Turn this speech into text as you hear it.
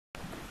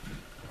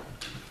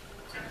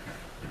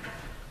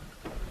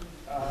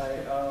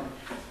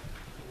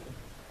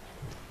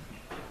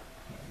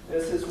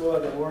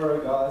what the Word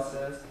of God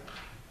says.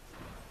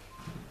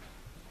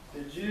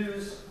 The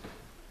Jews'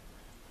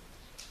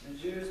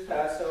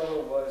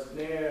 Passover was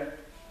near,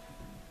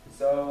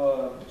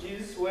 so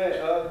Jesus went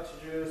up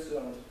to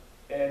Jerusalem.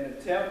 In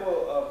the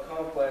temple of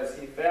complex,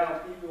 he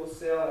found people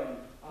selling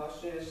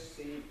ostrich,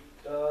 sheep,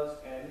 doves,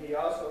 and he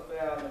also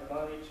found the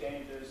money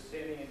changers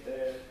sitting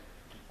there.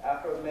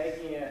 After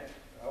making it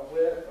a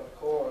whip of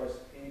cords,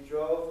 he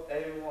drove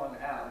everyone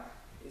out.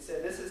 He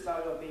said, "This is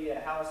not going to be a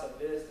house of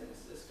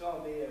business. It's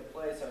going to be a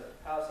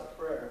house of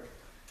prayer."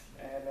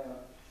 And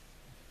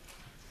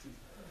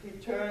he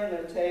turned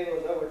the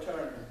tables,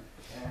 overturned them.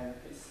 And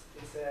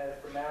he said,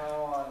 "From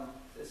now on,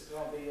 this is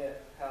going to be a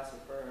house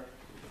of prayer."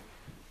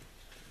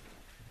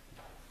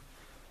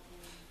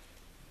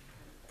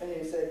 And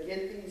he said,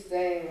 "Get these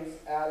things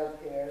out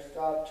of here.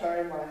 Stop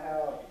turning my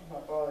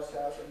father's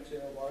house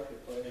into a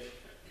marketplace."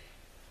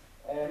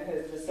 And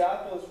his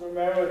disciples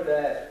remembered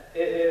that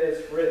it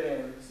is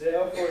written,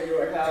 "Zeal for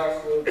your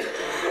house will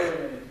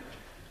consume me."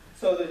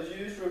 So the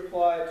Jews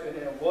replied to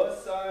him, "What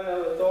sign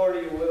of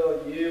authority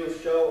will you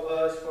show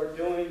us for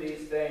doing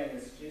these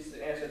things?" Jesus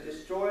answered,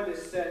 "Destroy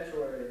this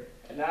sanctuary,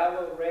 and I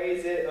will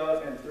raise it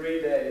up in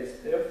 3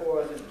 days."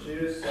 Therefore the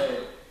Jews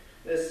said,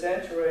 "This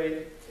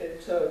sanctuary,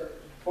 it took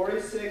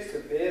 46 to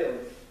build,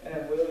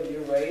 and will you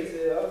raise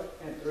it up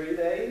in 3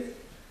 days?"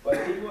 But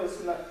he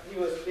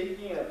was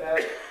speaking about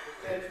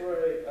the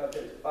sanctuary of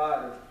his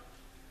body.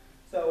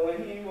 So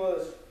when he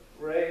was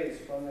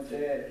raised from the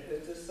dead,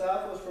 his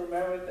disciples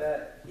remembered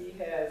that he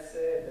had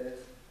said this,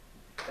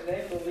 and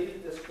they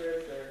believed the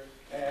scripture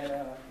and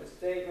the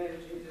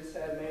statement Jesus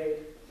had made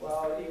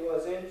while he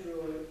was in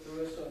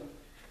Jerusalem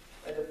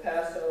at the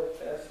Passover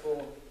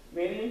festival.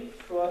 Many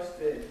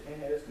trusted in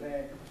his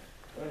name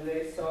when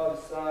they saw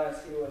the signs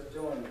he was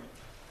doing.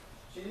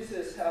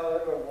 Jesus,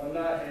 however, would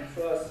not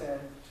entrust him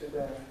to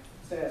them,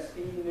 since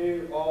he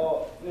knew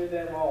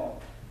them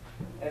all,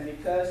 and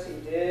because he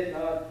did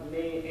not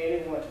need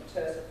anyone to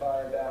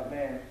testify about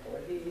man, for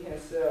he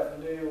himself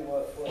knew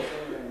what was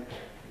in them.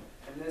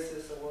 And this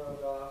is the word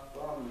of God.